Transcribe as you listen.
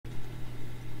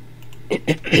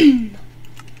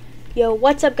Yo,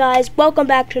 what's up guys? Welcome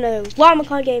back to another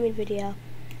llama gaming video.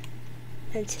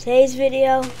 In today's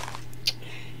video,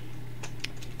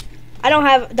 I don't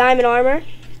have diamond armor.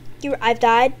 I've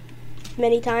died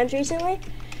many times recently.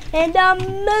 And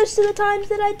most of the times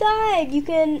that I died,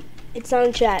 it's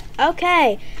on chat.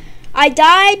 Okay, I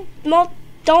died,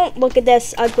 don't look at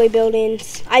this, ugly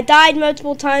buildings. I died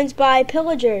multiple times by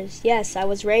pillagers. Yes, I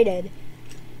was raided.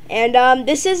 And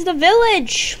this is the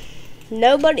village.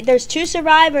 There's 2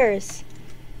 survivors.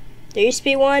 There used to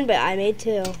be 1, but I made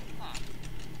 2.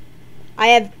 I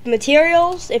have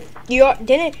materials. If you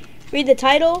didn't read the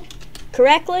title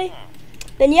correctly,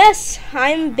 then yes,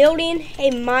 I'm building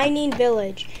a mining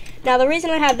village. Now the reason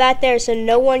I have that there is so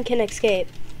no one can escape.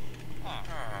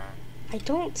 I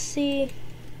don't see.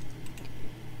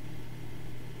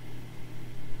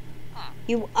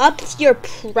 You upped your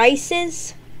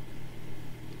prices?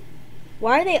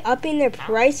 Why are they upping their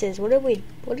prices? What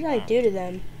did I do to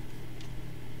them?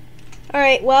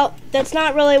 Alright, well, that's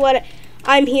not really what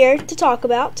I'm here to talk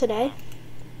about today.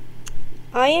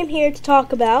 I am here to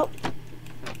talk about,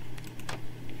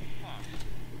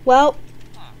 well,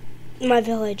 my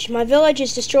village. My village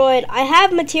is destroyed. I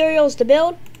have materials to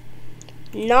build.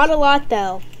 Not a lot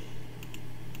though.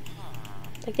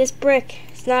 Like this brick,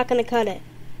 it's not gonna cut it.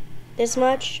 This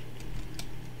much.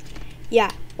 Yeah.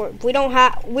 We don't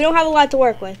have a lot to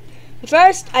work with. But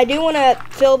first, I do want to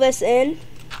fill this in.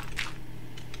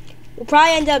 We'll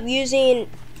probably end up using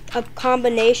a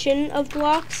combination of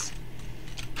blocks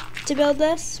to build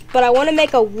this, but I want to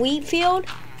make a wheat field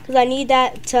because I need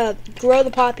that to grow the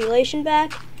population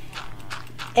back.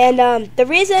 And the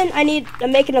reason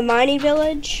I'm making a mining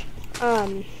village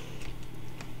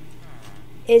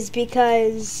is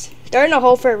because they're in a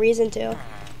hole for a reason too.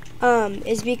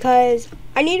 Is because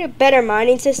I need a better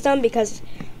mining system because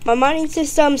my mining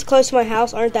systems close to my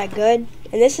house aren't that good,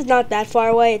 and this is not that far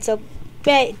away.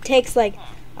 It takes like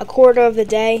a quarter of the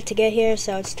day to get here,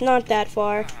 so it's not that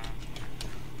far.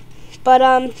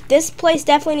 But this place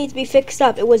definitely needs to be fixed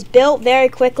up. It was built very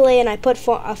quickly, and I put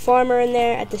a farmer in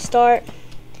there at the start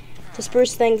to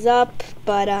spruce things up.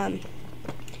 But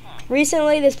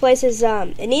recently, this place is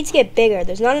it needs to get bigger.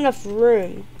 There's not enough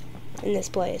room in this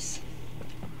place.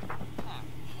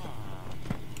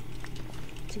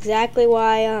 It's exactly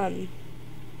why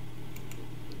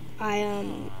I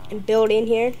am building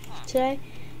here today.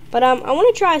 But I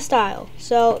want to try a style.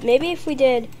 So maybe if we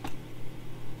did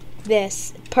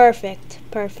this, perfect.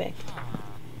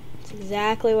 It's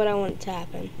exactly what I want to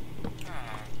happen.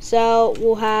 So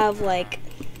we'll have like,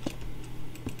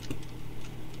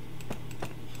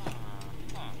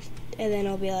 and then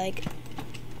it'll be like,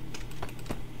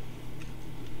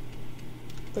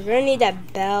 we're gonna need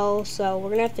that bell, so we're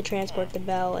gonna have to transport the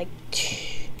bell like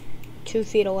 2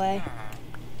 feet away.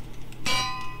 And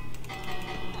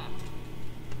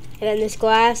then this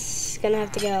glass is gonna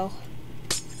have to go.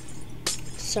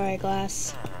 Sorry,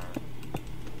 glass.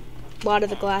 A lot of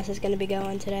the glass is gonna be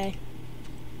going today.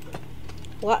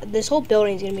 This whole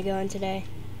building is gonna be going today.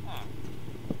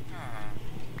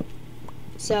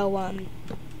 So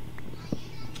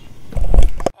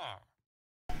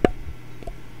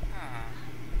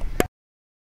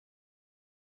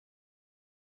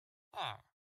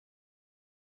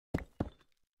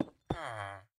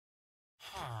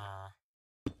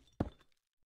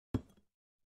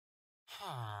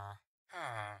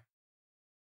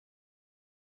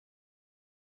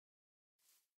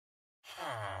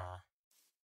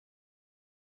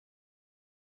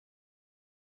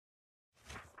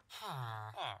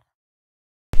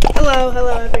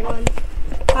hello everyone.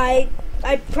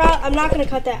 I'm not gonna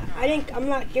cut that.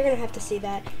 You're gonna have to see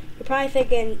that. You're probably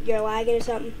thinking you're lagging or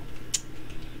something.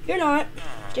 You're not.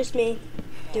 Just me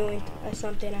doing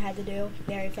something I had to do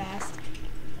very fast.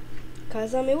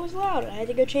 Cause it was loud. I had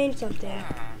to go change something,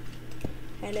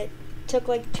 and it took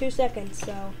like 2 seconds.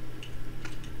 So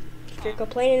if you're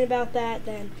complaining about that,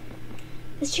 then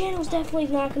this channel is definitely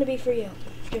not gonna be for you.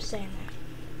 Just saying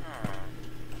that.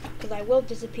 Because I will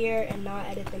disappear and not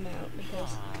edit them out,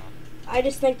 because I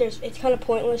just think it's kind of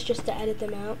pointless just to edit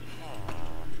them out.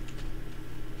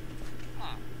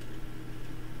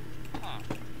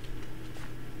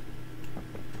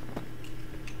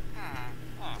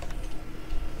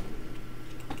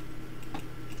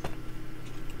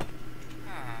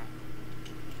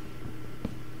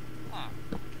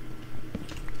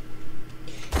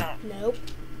 Nope.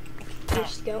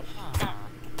 Just go. I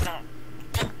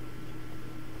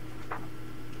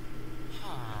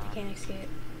can't escape.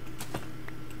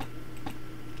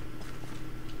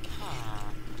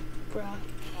 Bruh.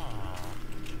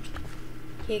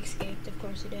 He escaped, of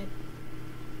course he did.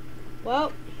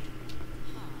 Well,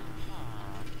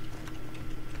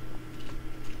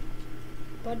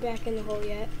 bud back in the hole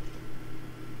yet.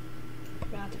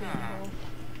 About to be in the hole.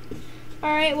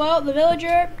 Alright, well, the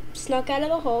villager snuck out of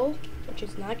the hole, which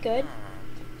is not good.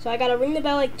 So I gotta ring the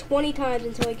bell like 20 times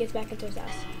until he gets back into his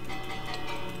house.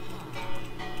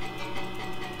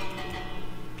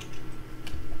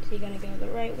 Is he gonna go the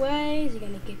right way? Is he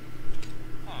gonna get...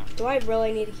 Do I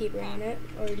really need to keep ringing it?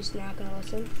 Or are you just not gonna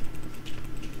listen?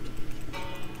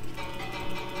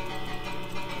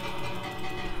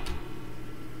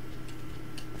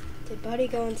 Did Buddy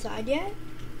go inside yet?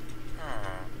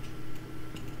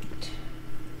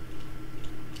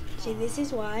 See, this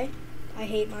is why I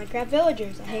hate Minecraft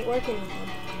villagers. I hate working with them.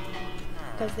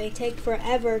 Because they take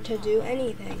forever to do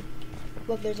anything.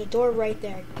 Look, there's a door right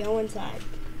there. Go inside.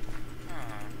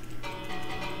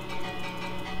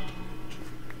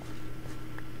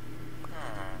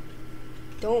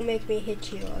 Don't make me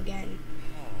hit you again.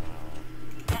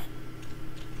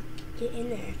 Get in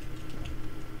there.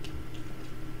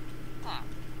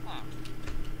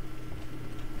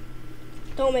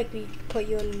 Don't make me put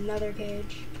you in another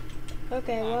cage.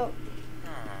 Okay, well,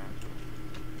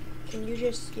 can you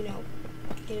just, you know,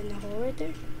 get in the hole right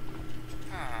there?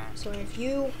 So if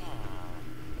you're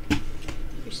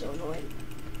so annoying.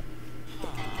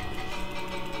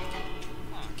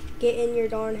 Get in your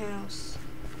darn house.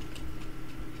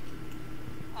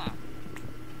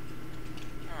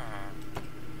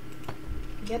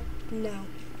 Yep, no.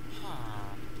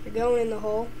 You're going in the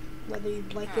hole, whether you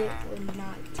like it or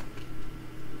not.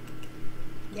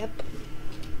 Yep.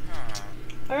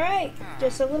 Alright,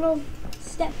 just a little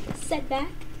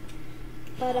setback,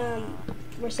 but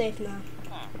we're safe now.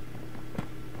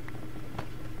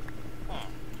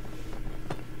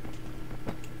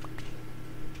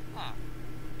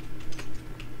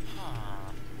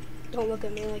 Don't look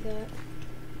at me like that.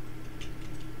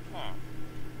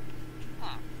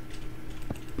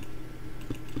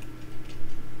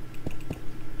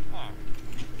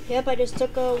 Yep, I just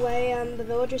took away the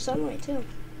villager's sunlight too.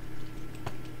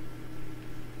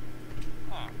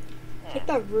 Take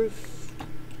the roof.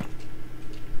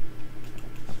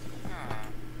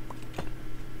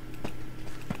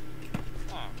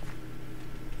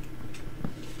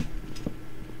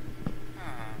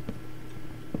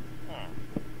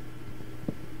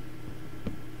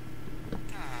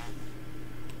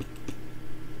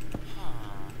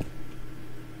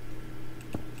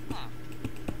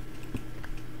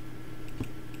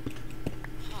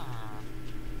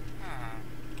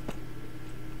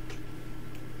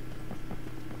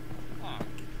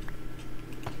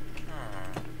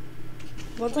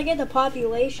 Once I get the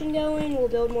population going, we'll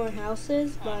build more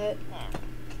houses, but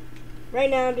right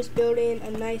now I'm just building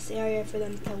a nice area for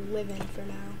them to live in for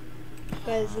now.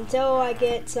 Because until I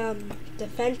get some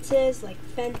defenses, like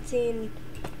fencing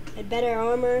and better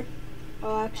armor,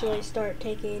 I'll actually start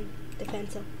taking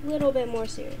defense a little bit more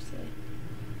seriously.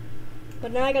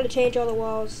 But now I gotta change all the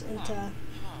walls into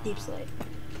deep slate,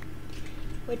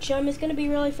 which is gonna be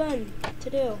really fun to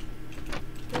do.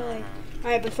 Really.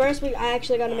 Alright, but first I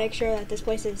actually gotta make sure that this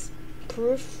place is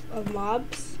proof of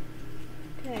mobs.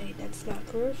 Okay, that's not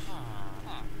proof.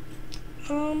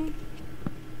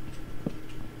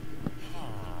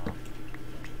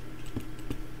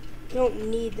 Don't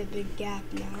need the big gap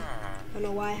now. I don't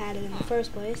know why I had it in the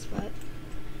first place, but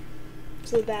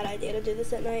it's a bad idea to do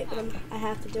this at night, but I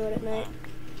have to do it at night.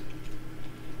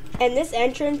 And this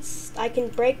entrance, I can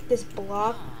break this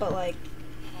block, but like,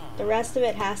 the rest of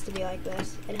it has to be like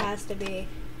this. It has to be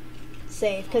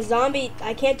safe. Because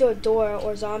I can't do a door,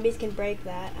 or zombies can break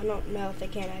that. I don't know if they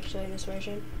can actually in this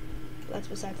version. But that's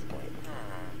besides the point.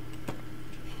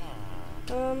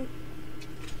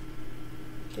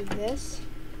 Do this.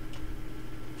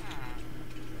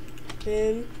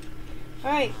 Boom.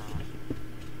 Alright.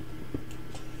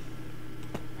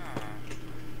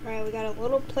 Alright, we got a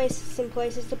little some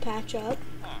places to patch up.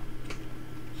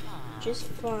 Which is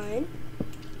fine.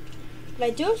 But I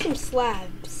do have some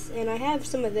slabs, and I have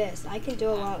some of this. I can do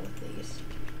a lot with these.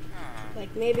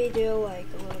 Like, maybe do, like,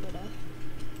 a little bit of,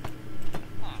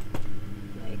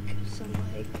 like, some,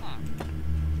 like,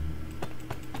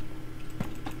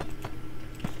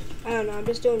 I don't know, I'm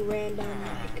just doing random,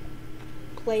 like,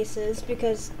 places,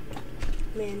 because,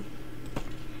 man,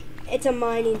 it's a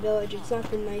mining village. It's not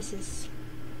the nicest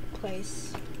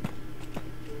place.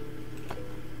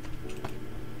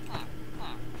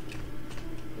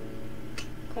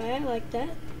 Okay, I like that.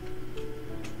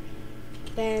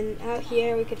 Then out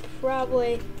here we could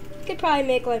probably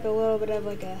make like a little bit of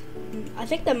like a, I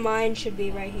think the mine should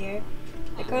be right here.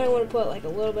 I kind of want to put like a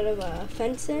little bit of a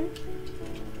fence in,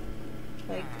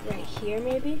 like right here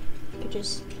maybe. Could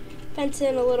just fence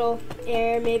in a little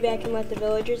area. Maybe I can let the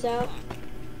villagers out.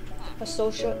 a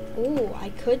social. Ooh, I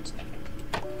could.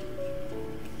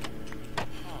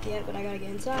 Yeah, but I gotta get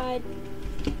inside.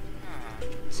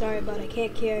 Sorry, bud, I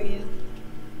can't carry you.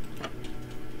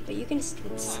 But you can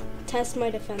test my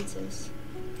defenses.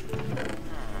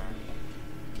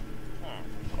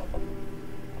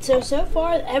 So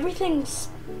far, everything's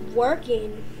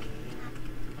working.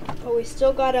 But we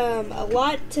still got a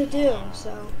lot to do,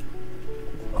 so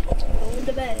going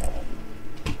to bed.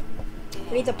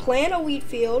 We need to plant a wheat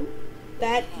field.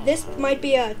 This might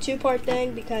be a two-part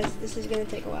thing because this is gonna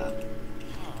take a while.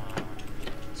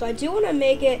 So I do want to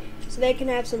make it so they can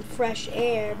have some fresh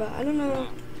air, but I don't know.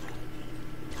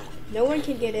 No one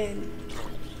can get in.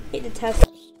 Need to test.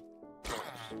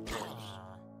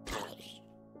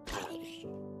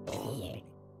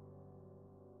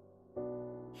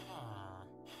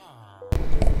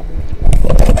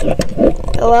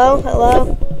 Hello,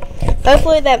 hello.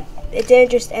 Hopefully that it didn't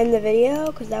just end the video,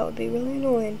 because that would be really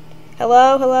annoying.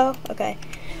 Hello, hello. Okay.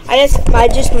 I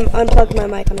just unplugged my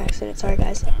mic on accident. Sorry,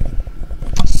 guys.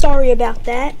 Sorry about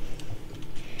that.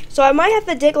 So I might have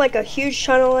to dig like a huge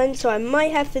tunnel in. So I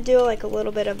might have to do like a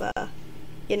little bit of a,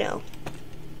 you know,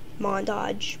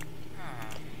 montage.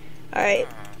 All right.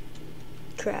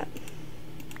 Crap.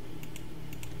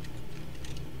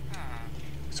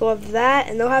 So of that,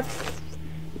 and they'll have.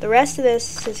 The rest of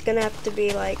this is gonna have to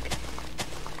be like,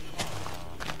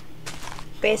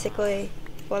 basically,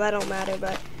 well that don't matter,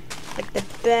 but like the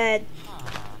bed.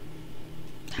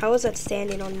 How is that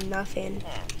standing on nothing?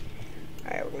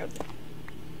 Alright, we're gonna,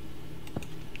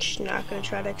 just not gonna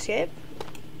try to escape.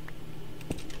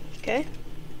 Okay.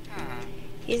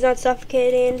 He's not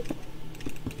suffocating.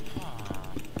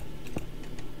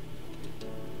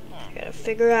 Gotta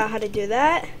figure out how to do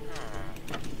that.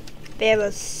 They have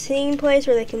a singing place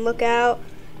where they can look out.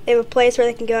 They have a place where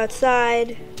they can go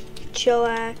outside,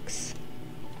 chillax.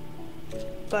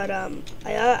 But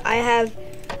I have.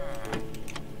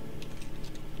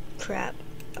 Crap!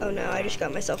 Oh no! I just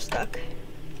got myself stuck.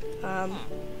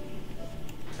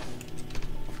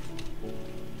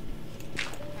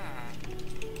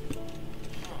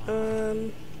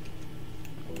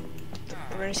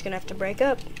 We're just gonna have to break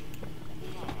up.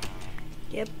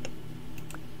 Yep.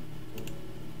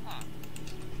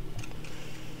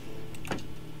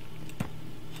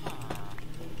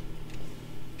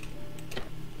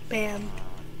 Bam.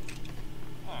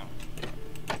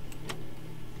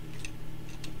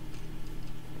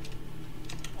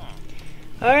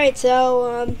 Alright,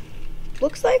 so,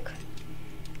 looks like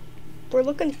we're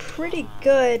looking pretty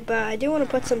good, but I do want to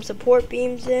put some support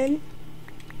beams in.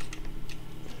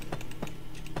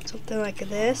 Something like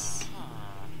this.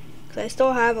 Because I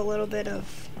still have a little bit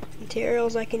of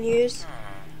materials I can use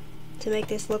to make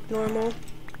this look normal.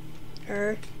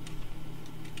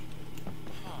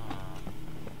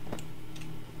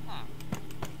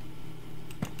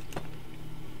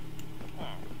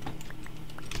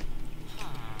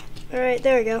 Alright,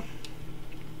 there we go.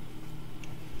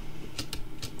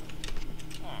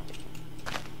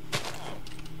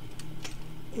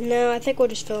 No, I think we'll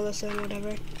just fill this in,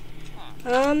 whatever.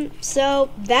 So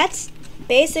that's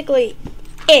basically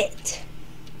it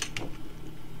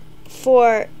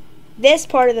for this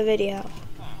part of the video.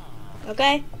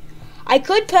 Okay? I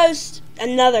could post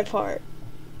another part,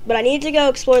 but I need to go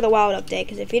explore the wild update,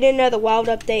 because if you didn't know, the wild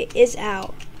update is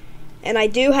out. And I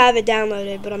do have it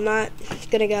downloaded, but I'm not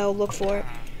gonna go look for it.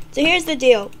 So here's the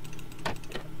deal.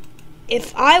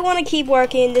 If I want to keep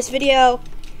working, this video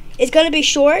is gonna be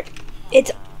short.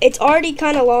 It's already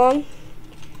kind of long,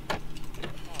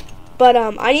 but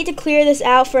I need to clear this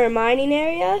out for a mining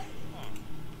area,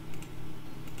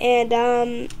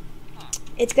 and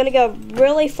it's gonna go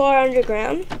really far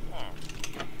underground.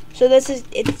 So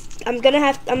I'm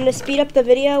gonna speed up the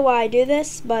video while I do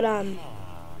this, but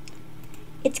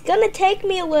it's gonna take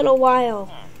me a little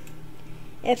while.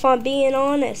 If I'm being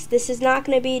honest, this is not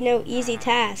gonna be no easy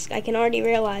task. I can already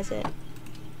realize it.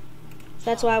 So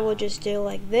that's why we'll just do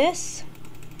like this,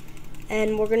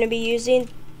 and we're gonna be using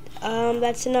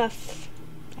that's enough,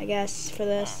 I guess, for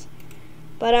this.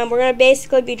 But we're gonna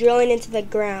basically be drilling into the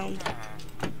ground,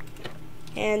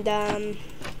 and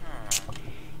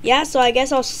yeah. So I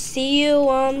guess I'll see you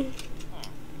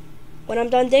when I'm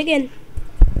done digging.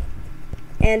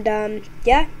 And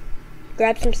yeah,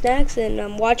 grab some snacks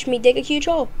and watch me dig a huge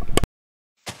hole.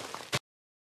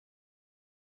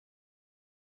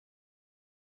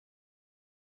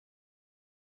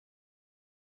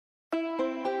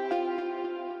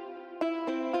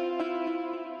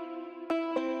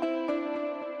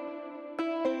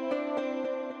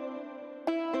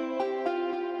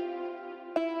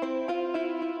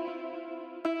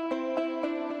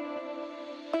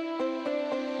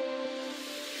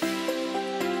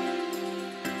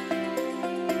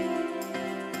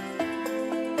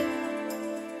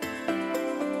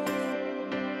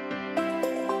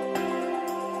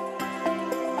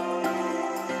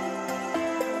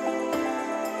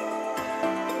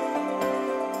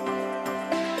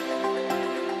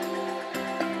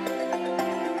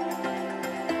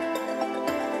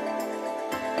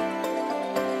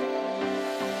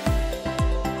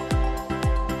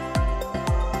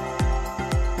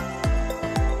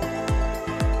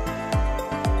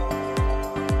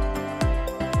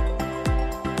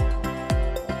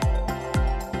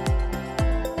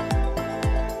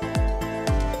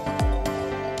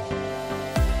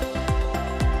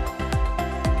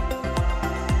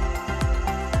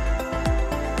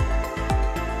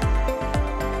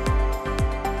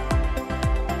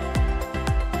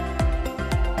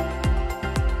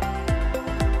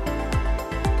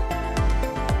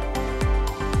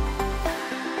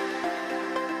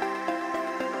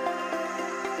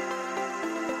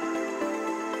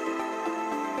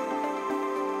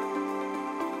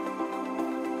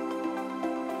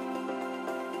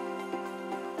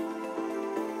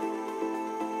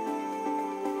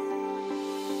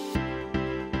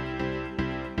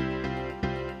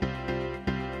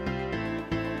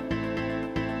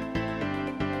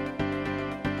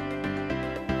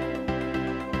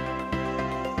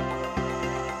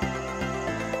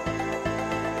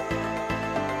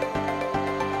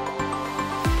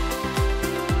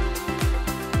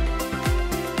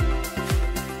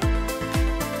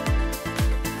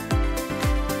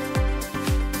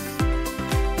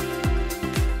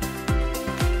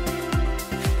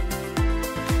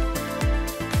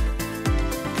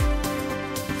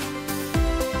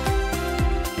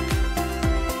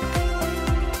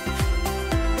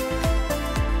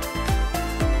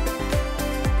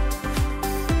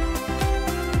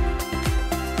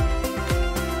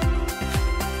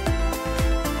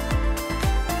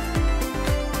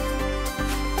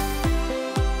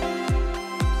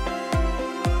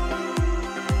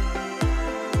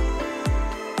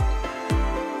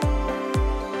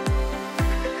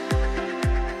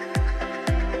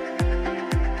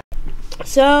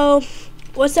 So,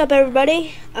 what's up,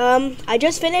 everybody? I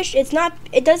just finished.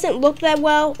 It doesn't look that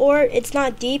well, or it's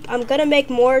not deep. I'm gonna make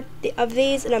more of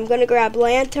these, and I'm gonna grab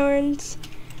lanterns.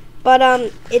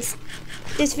 But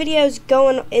this video is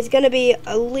gonna be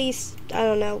at least, I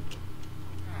don't know,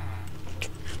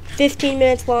 15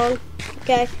 minutes long.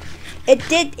 Okay.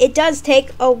 It does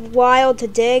take a while to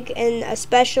dig, and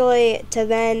especially to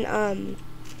then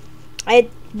I had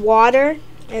water,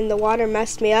 and the water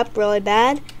messed me up really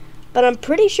bad. But I'm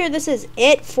pretty sure this is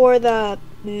it for the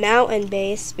mountain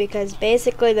base, because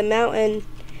basically the mountain,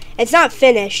 it's not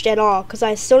finished at all, because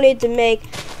I still need to make,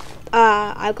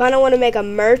 I kind of want to make a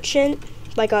merchant,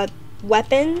 like a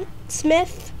weapon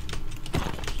smith,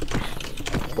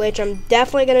 which I'm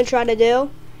definitely going to try to do.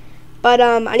 But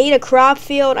I need a crop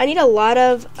field. I need a lot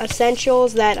of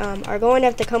essentials that are going to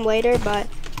have to come later, but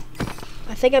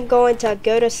I think I'm going to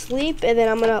go to sleep, and then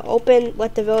I'm going to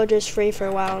let the villagers free for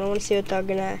a while, and I want to see what they're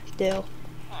going to do.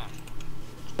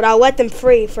 But I'll let them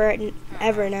free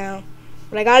forever now.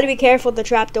 But I got to be careful with the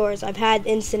trapdoors. I've had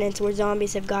incidents where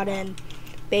zombies have got in,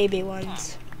 baby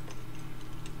ones.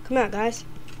 Come out, guys.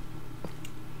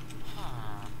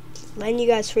 Just letting you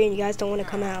guys free, and you guys don't want to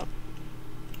come out.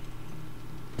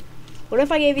 What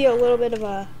if I gave you a little bit of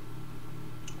a,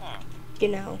 you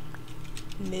know,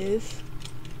 move?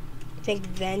 I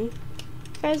think then you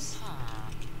guys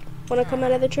want to come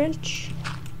out of the trench.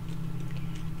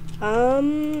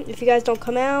 If you guys don't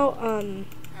come out,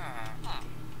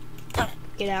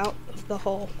 get out of the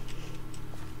hole.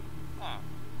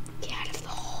 Get out of the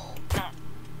hole.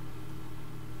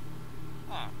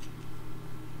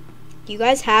 You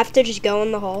guys have to just go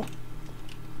in the hole.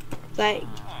 Like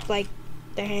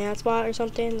their hangout spot or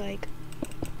something. Like,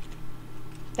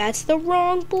 that's the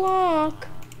wrong block.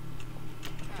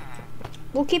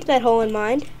 We'll keep that hole in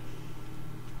mind,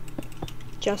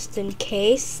 just in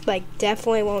case. Like,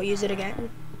 definitely won't use it again.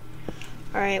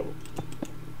 Alright,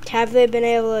 have they been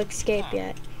able to escape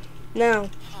yet? No.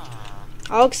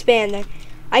 I'll expand there.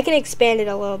 I can expand it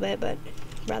a little bit, but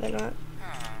rather not.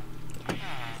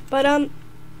 But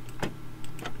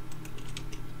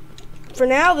for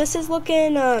now, this is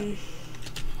looking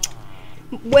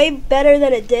way better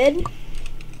than it did.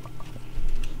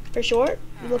 For sure,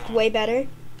 it looked way better.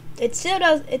 It still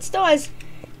has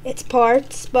its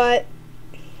parts, but,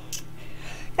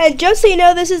 and just so you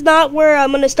know, this is not where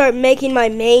I'm gonna start making my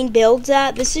main builds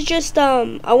at. This is just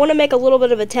I want to make a little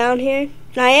bit of a town here,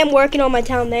 and I am working on my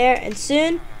town there. And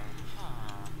soon,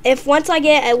 once I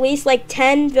get at least like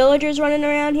 10 villagers running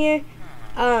around here,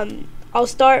 I'll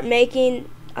start moving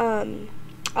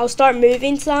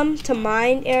some to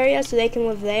mine area so they can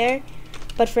live there.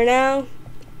 But for now,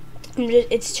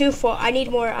 it's too full. I need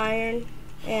more iron.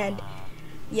 And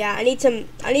yeah, I need some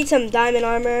diamond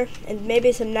armor and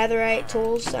maybe some netherite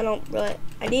tools. I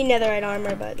need netherite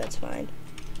armor, but that's fine.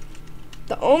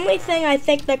 The only thing I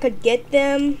think that could get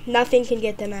them, nothing can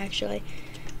get them actually.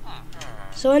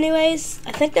 So anyways,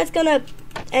 I think that's gonna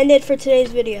end it for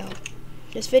today's video.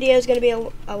 This video is gonna be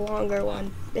a longer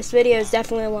one. This video is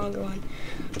definitely a longer one.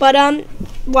 But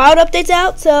Wild Update's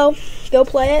out, so go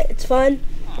play it. It's fun.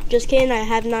 Just kidding, I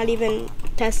have not even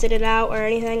tested it out or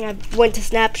anything. I went to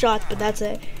snapshots, but that's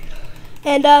it.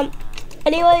 And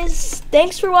anyways,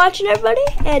 thanks for watching, everybody,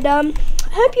 and I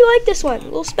hope you like this one. A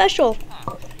little special.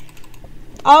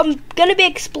 I'm gonna be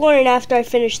exploring after I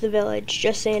finish the village,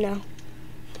 just so you know.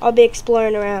 I'll be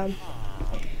exploring around.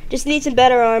 Just need some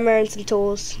better armor and some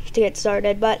tools to get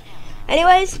started. But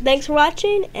anyways, thanks for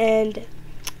watching, and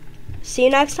see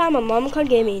you next time on Llama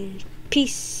Gaming.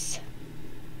 Peace.